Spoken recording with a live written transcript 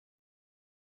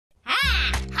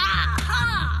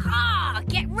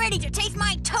ready to taste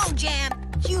my toe jam,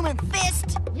 human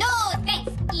fist? No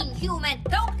thanks, inhuman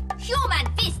toe, human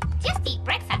fist. Just eat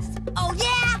breakfast. Oh,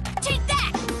 yeah? Take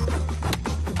that!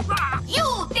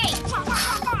 You take.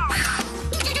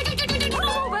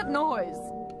 What's all that noise?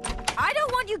 I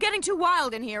don't want you getting too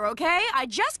wild in here, okay? I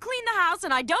just cleaned the house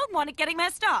and I don't want it getting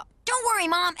messed up. Don't worry,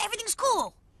 Mom. Everything's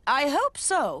cool. I hope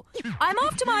so. I'm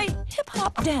off to my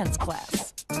hip-hop dance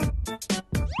class.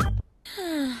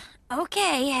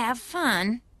 Okay, have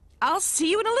fun. I'll see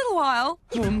you in a little while,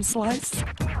 home slice.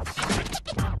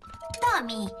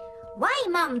 Tommy, why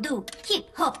Mom do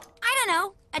hip-hop? I don't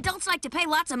know. Adults like to pay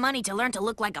lots of money to learn to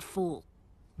look like a fool.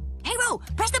 Hey, Ro,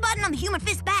 press the button on the human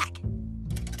fist back.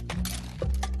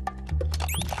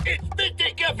 It's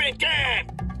fisticuffing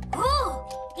time! Ooh,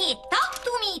 he talk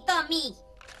to me, Tommy.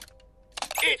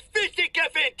 It's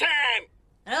fisticuffing time!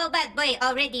 Robotboy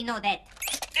already know that.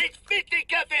 It's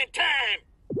fisticuffing time!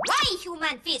 Why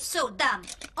human fist so dumb?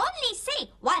 Only say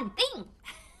one thing.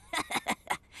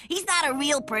 He's not a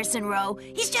real person, Ro.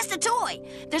 He's just a toy.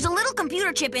 There's a little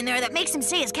computer chip in there that makes him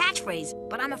say his catchphrase,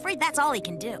 but I'm afraid that's all he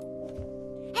can do.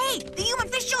 Hey, the human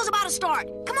fist show's about to start.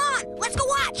 Come on, let's go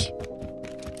watch.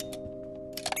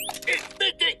 It's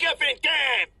fisticuffing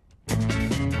time!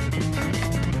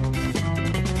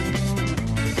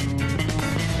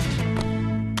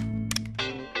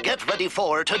 Get ready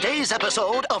for today's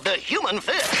episode of The Human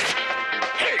Fist.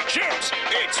 Hey, chumps!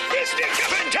 It's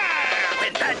fisticuffing time!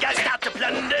 When bad guys stop to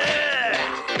plunder,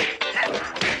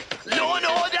 law and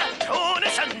order torn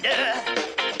asunder.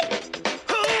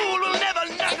 Who will never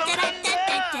knuckle under?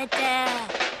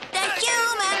 The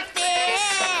human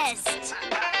fist.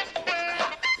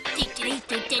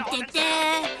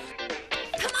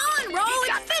 Come on, Ro,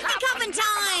 it's fisticuffing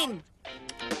time.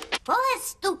 For a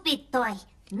stupid toy.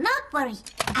 Not worry,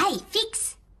 I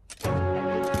fix.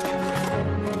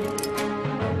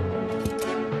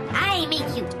 I make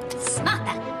you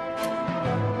smarter.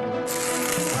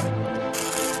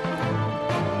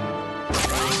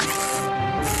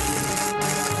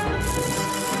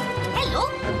 Hello?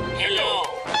 Hello!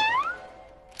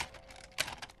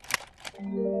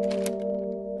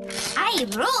 I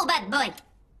Robotboy.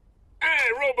 I,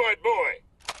 Robotboy!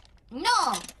 No,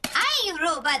 I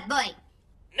Robotboy.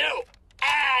 No,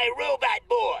 I,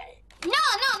 Robotboy! No.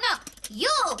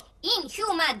 You,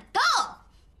 inhuman toe.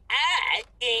 I,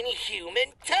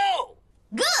 inhuman toe!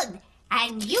 Good.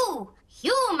 And you,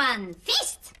 human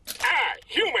fist. I,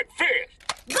 human fist!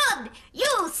 Good.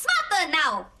 You smarter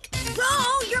now.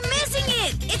 Ro, you're missing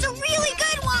it. It's a really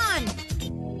good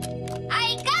one.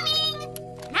 I coming.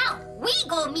 Now, we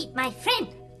go meet my friend,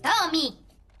 Tommy.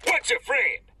 What's a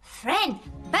friend? Friend,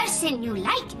 person you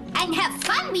like and have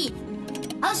fun with.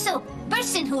 Also,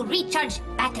 person who recharge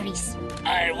batteries.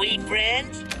 Are we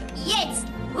friends? Yes,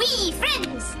 we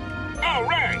friends. All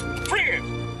right, friends!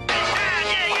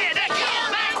 Yeah, that's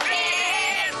human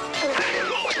fist!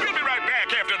 We'll be right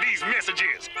back after these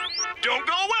messages. Don't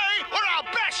go away, or I'll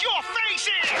bash your face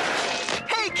in!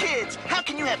 Hey kids, how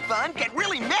can you have fun, get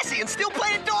really messy, and still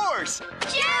play indoors?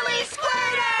 Jelly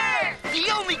Squirter!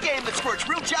 The only game that squirts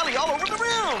real jelly all over the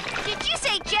room. Did you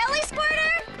say Jelly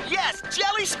Squirter? Yes,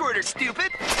 Jelly Squirter,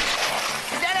 stupid.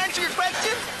 Does that answer your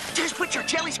question? Just put your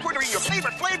Jelly Squirter in your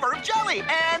favorite flavor of jelly,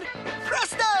 and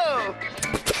presto!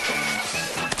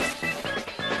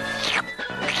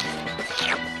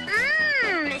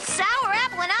 Sour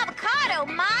apple and avocado,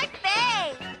 my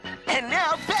fave. And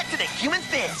now back to the human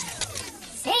fist.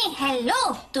 Say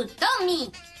hello to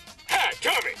Tommy. Hi,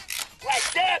 Tommy!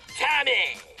 What's up,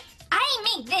 Tommy?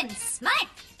 I make them smart.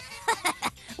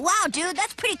 Wow, dude,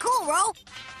 that's pretty cool, Ro.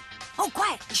 Oh,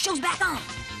 quiet. The show's back on.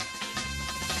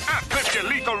 I put your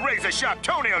lethal razor-sharp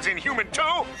toenails in, human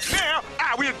toe. Now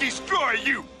I will destroy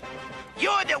you.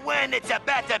 You're the one that's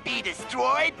about to be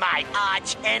destroyed, my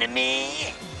arch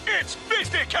enemy. It's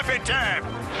fisticuffing time.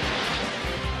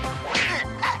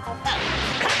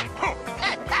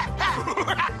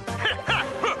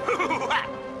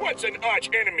 What's an arch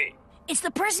enemy? It's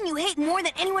the person you hate more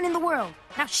than anyone in the world.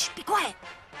 Now, shh, be quiet.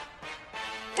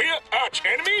 We're arch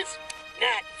enemies,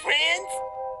 not friends.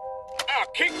 I'll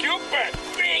kick your butt.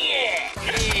 Bring it.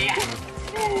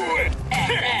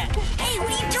 Hey,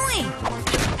 what are you doing?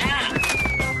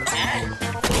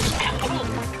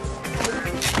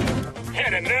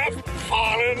 Had enough,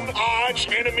 fallen arch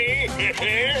enemy?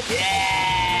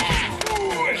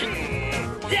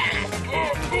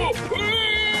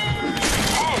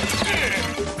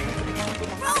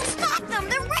 Ro, stop them!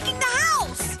 They're wrecking the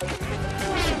house!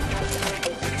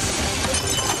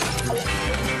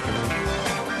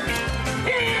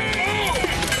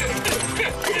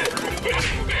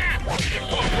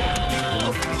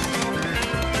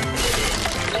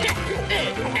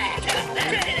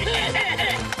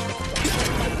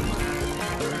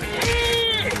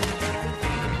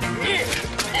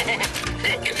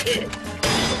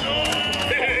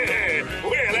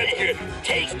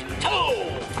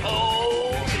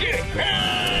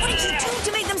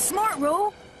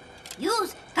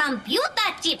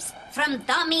 computer chips from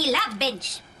Tommy Lab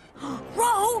Bench.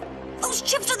 Ro, those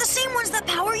chips are the same ones that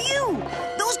power you.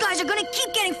 Those guys are gonna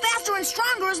keep getting faster and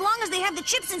stronger as long as they have the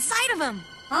chips inside of them.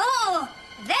 Oh,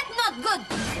 that's not good.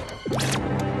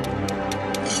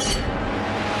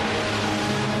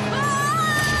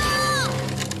 Ah!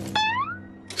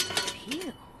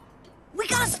 Phew. We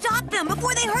gotta stop them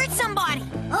before they hurt somebody.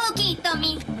 Okay,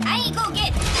 Tommy, I go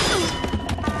get.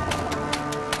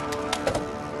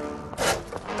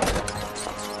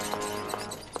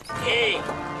 Hey,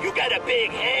 you got a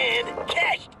big hand.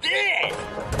 Catch this!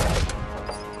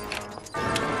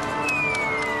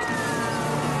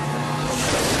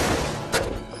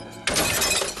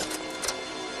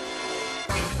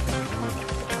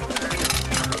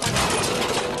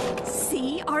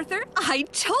 See, Arthur? I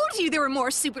told you there were more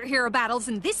superhero battles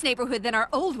in this neighborhood than our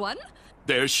old one.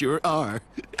 There sure are.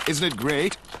 Isn't it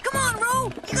great? Come on,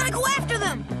 Ro, you gotta go after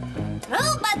them.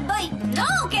 Robotboy, no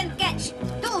can catch.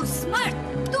 Too smart,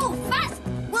 too fast.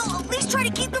 Well, at least try to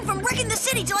keep them from wrecking the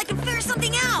city till I can figure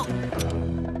something out. Look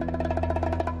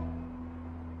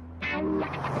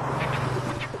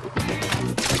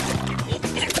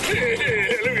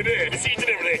at that, the seats and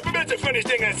everything. That's the funniest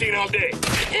thing I've seen all day.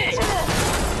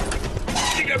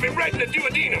 You got me right in the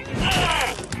duodenum.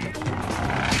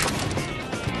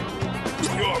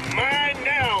 You're mine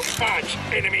now, arch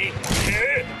enemy.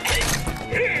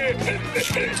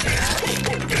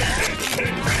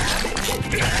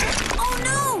 Oh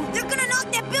no, they're gonna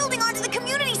knock that building onto the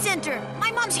community center.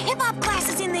 My mom's hip-hop class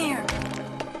is in there.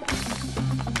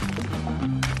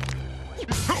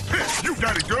 You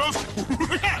got it, girls.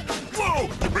 Whoa!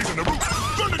 Raising the roof,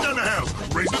 thunder down the house,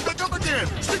 raise it back up again,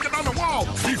 stick it on the wall,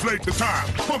 deflate the time,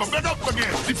 pull it back up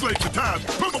again, deflate the time,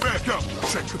 pull it back up,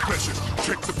 check the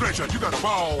pressure, you got a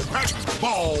ball patch,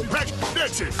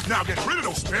 that's it. Now get rid of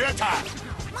those spare tires.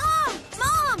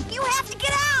 Mom, you have to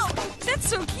get out. That's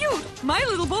so cute. My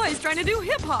little boy's trying to do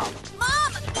hip-hop.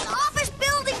 Mom, the office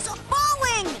buildings are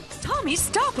falling. Tommy,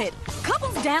 stop it.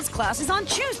 Couples dance class is on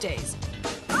Tuesdays.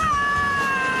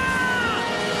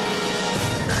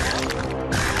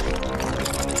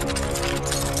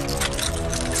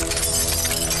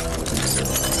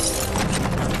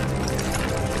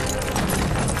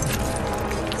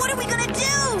 What are we gonna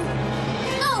do?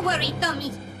 No worry,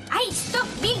 Tommy. I stop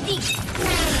building.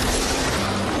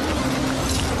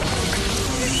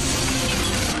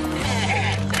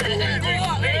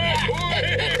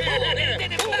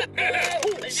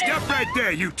 Stop right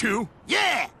there, you two.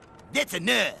 Yeah, that's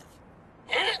enough.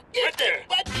 What there?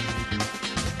 What?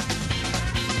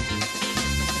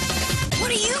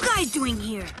 What are you guys doing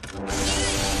here?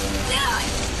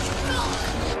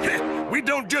 We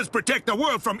don't just protect the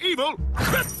world from evil.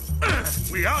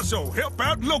 We also help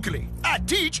out locally. I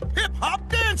teach hip-hop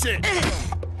dancing.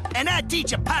 And I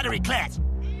teach a pottery class.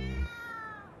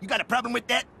 You got a problem with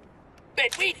that?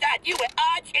 But we thought you were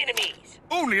arch enemies.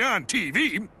 Only on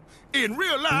TV. In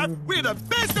real life, we're the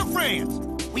best of friends.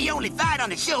 We only fight on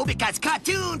the show because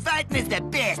cartoon fighting is the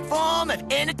best form of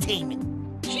entertainment.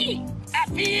 Gee, I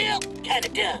feel kinda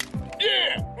dumb.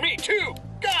 Yeah, me too.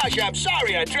 Gosh, I'm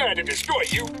sorry I tried to destroy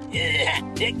you. Yeah,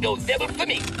 that goes double for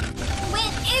me.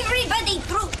 When everybody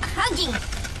through hugging,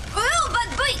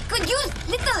 Robotboy could use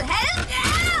little help.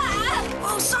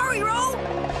 Oh, sorry, Ro.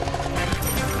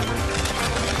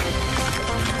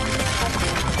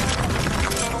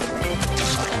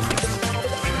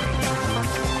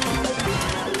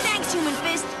 Thanks, Human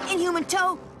Fist and Human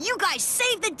Toe. You guys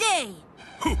saved the day.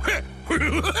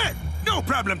 No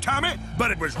problem, Tommy.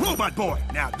 But it was Robotboy.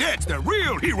 Now that's the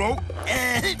real hero.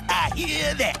 I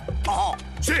hear that. Oh,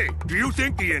 Say, do you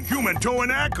think the Inhuman Toe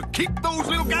and I could keep those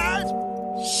little guys?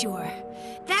 Sure.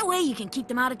 That way you can keep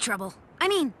them out of trouble. I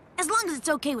mean, as long as it's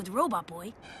okay with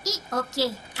Robotboy.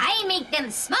 Okay, I make them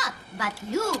smart, but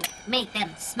you make them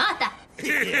smarter.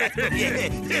 yeah,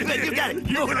 you got it.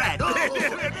 You're right.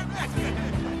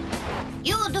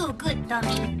 You do good,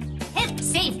 Tommy. Help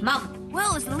save Mom.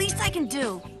 Well, it's the least I can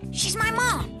do. She's my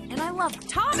mom, and I love her.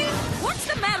 Tommy, what's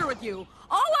the matter with you?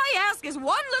 All I ask is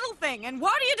one little thing, and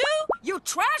what do? You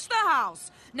trash the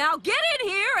house. Now get in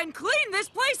here and clean this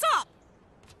place up.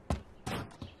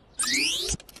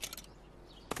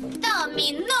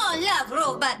 Tommy no love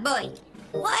Robotboy.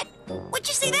 What? What'd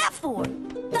you say that for?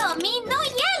 Tommy no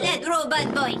yell at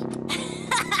Robotboy.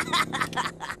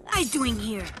 What are you doing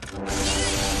here?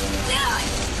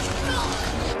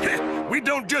 We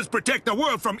don't just protect the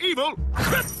world from evil.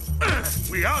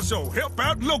 We also help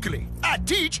out locally. I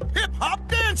teach hip-hop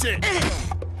dancing.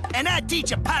 And I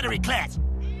teach a pottery class.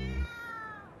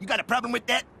 You got a problem with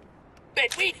that?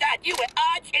 But we thought you were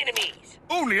arch enemies.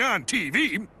 Only on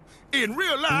TV. In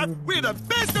real life, we're the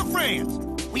best of friends.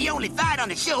 We only fight on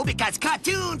the show because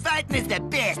cartoon fighting is the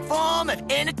best form of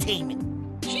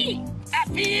entertainment. Gee, I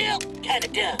feel kinda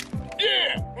dumb.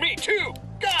 Yeah, me too.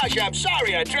 Gosh, I'm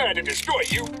sorry I tried to destroy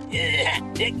you. Yeah,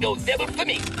 that goes never for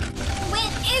me.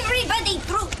 When everybody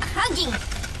through hugging,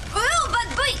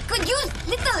 Robotboy could use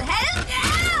little help.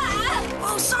 Ah!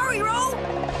 Oh, sorry, Ro.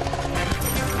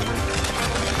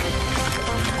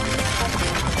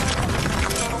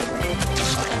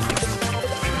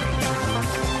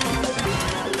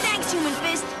 Thanks, Human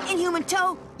Fist and Human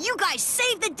Toe. You guys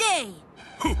saved the day.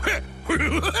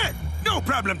 No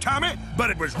problem, Tommy. But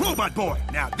it was Robotboy.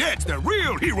 Now that's the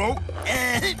real hero.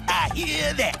 I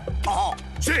hear that. Oh,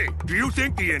 Say, do you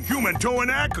think the Inhuman Toe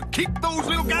and I could keep those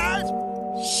little guys?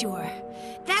 Sure.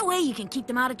 That way you can keep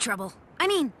them out of trouble. I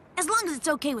mean, as long as it's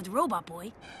okay with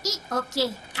Robotboy.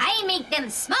 Okay, I make them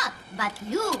smart, but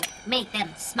you make them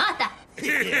smarter.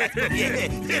 yeah,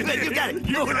 you got it.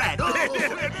 You're right.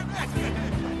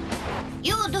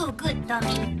 You do good,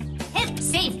 Tommy. Help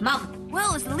save Mom.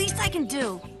 Well, it's the least I can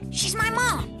do. She's my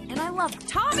mom, and I love her.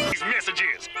 Tommy! These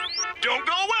messages. Don't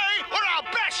go away, or I'll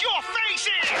bash your face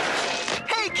in!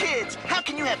 Hey, kids, how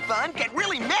can you have fun, get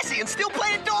really messy, and still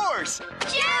play indoors?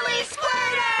 Jelly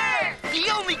Squirter! The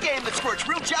only game that squirts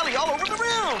real jelly all over the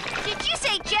room. Did you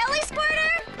say Jelly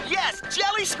Squirter? Yes,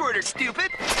 Jelly Squirter, stupid.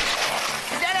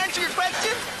 Does that answer your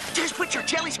question? Just put your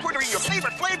Jelly Squirter in your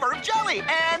favorite flavor of jelly,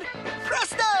 and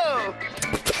presto!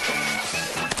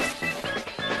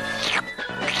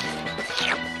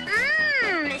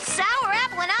 Sour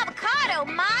apple and avocado,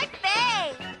 my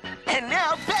fave. And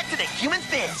now, back to the Human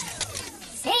Fist.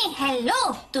 Say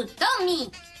hello to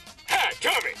Tommy. Hi,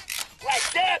 Tommy.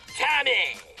 Like that,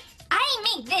 Tommy.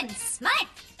 I make them smart.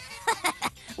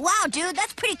 Wow, dude,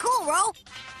 that's pretty cool, Ro.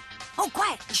 Oh,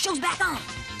 quiet. The show's back on.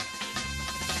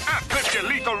 I clipped your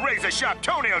lethal razor-sharp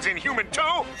toenails, Inhuman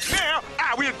Toe. Now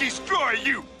I will destroy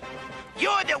you.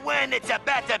 You're the one that's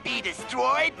about to be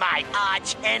destroyed, my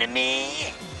arch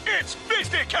enemy. It's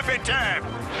fisticuffing time.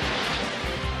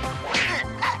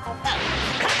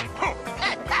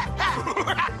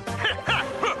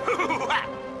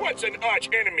 What's an arch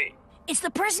enemy? It's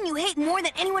the person you hate more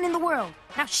than anyone in the world.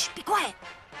 Now, shh, be quiet.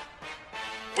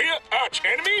 We're arch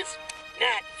enemies?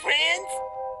 Not friends?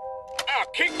 I'll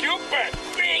kick your butt.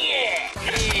 Bring it!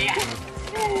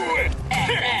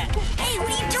 Hey, what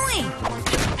are you doing?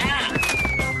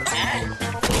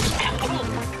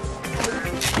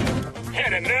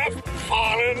 Had enough,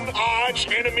 fallen arch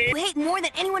enemy? You hate more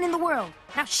than anyone in the world.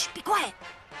 Now, shh, be quiet.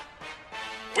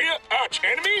 We're arch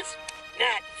enemies?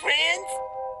 Not friends?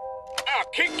 I'll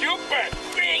kick your butt.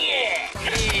 Bring it!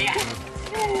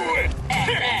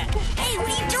 Hey, what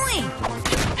are you doing?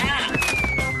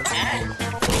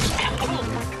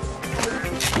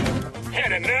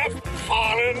 Had enough,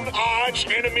 fallen arch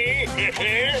enemy?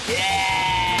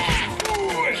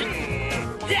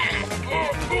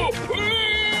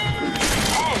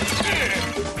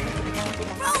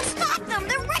 Ro, stop them!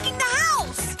 They're wrecking the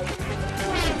house!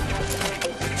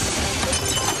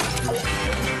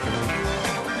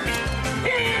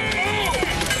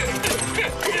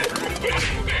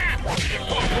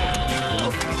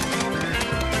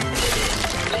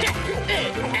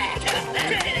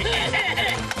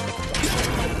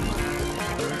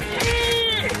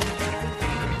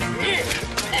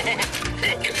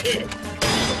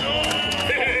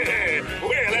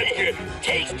 Well, that's good.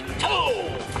 Taste toe.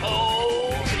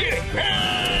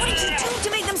 What did you do to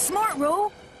make them smart,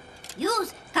 Ro?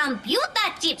 Use computer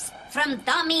chips from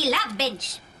Tommy Lab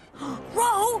Bench.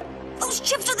 Ro, those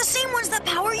chips are the same ones that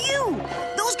power you.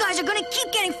 Those guys are gonna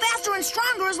keep getting faster and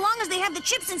stronger as long as they have the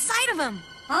chips inside of them.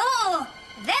 Oh,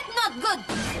 that's not good.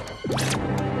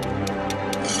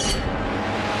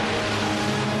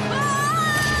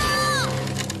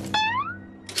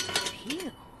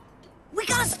 Phew. We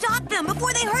gotta stop them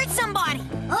before they hurt somebody.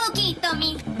 Okay,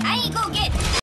 Tommy, I go get